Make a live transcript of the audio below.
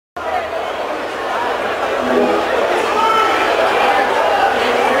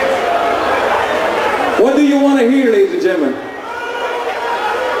to hear, ladies and gentlemen?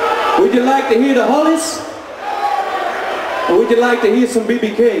 Would you like to hear the Hollies? Or would you like to hear some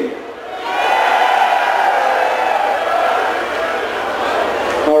B.B. King?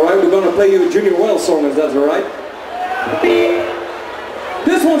 All right, we're going to play you a Junior Wells song, if that's all right.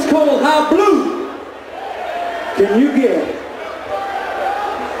 This one's called How Blue Can You Get?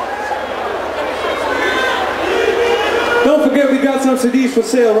 Don't forget we got some CDs for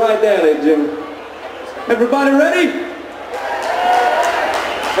sale right there, ladies and gentlemen. Everybody ready?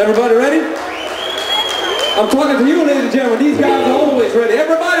 Everybody ready? I'm talking to you, ladies and gentlemen. These guys are always ready.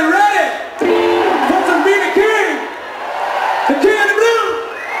 Everybody ready? For some B.B. King? The King of the Blues?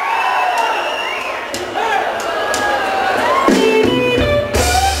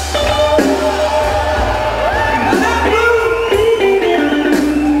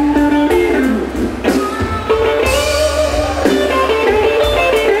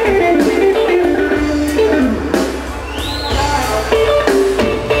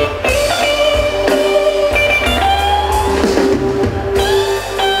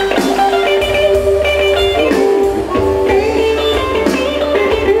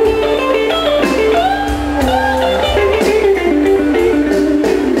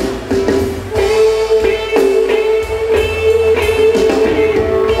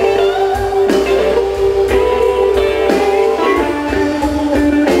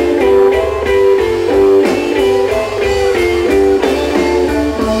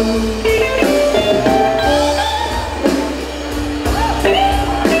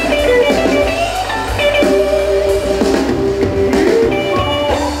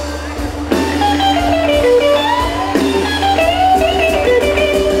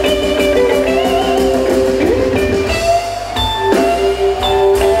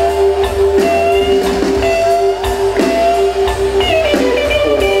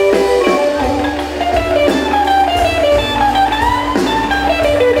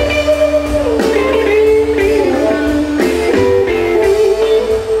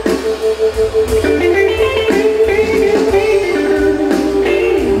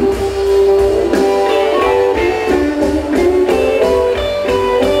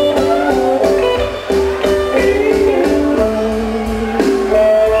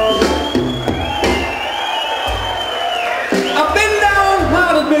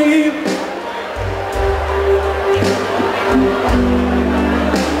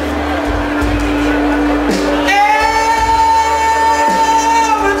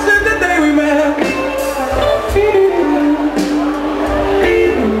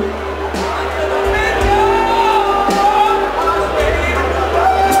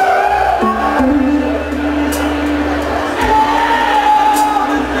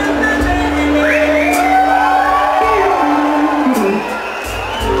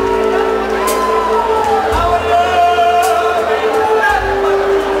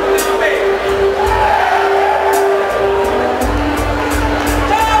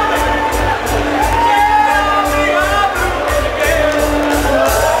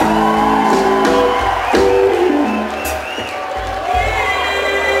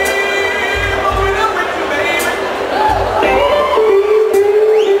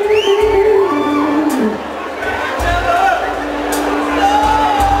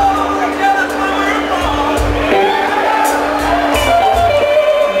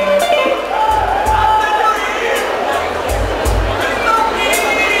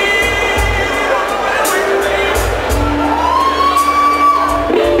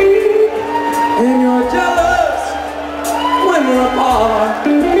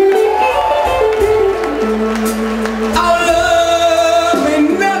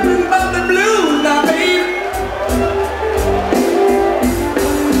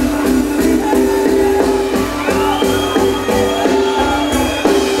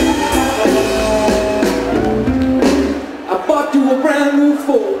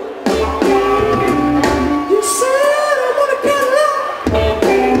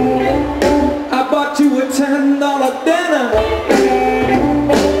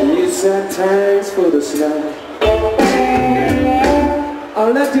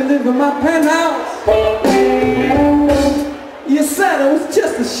 I'll let you live in my penthouse. You said it was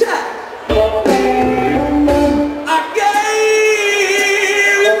just a shot. I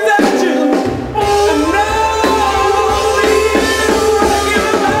gave you affection, and now you wanna give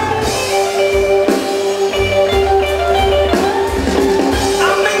it back. I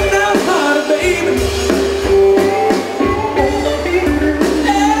make that harder, baby.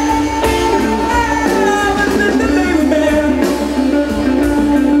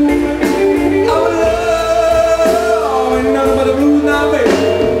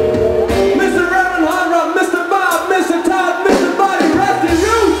 Mr.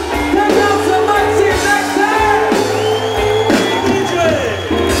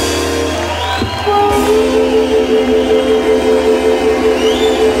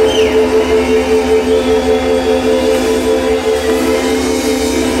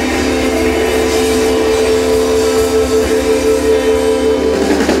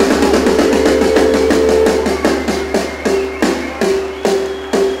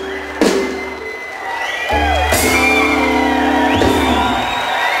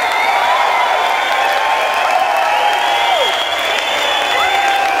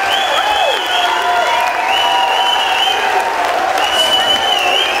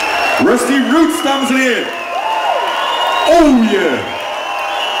 Rusty Roots, dames en heren. Oh yeah!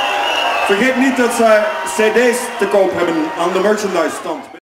 Vergeet niet dat ze cd's te koop hebben aan de merchandise stand.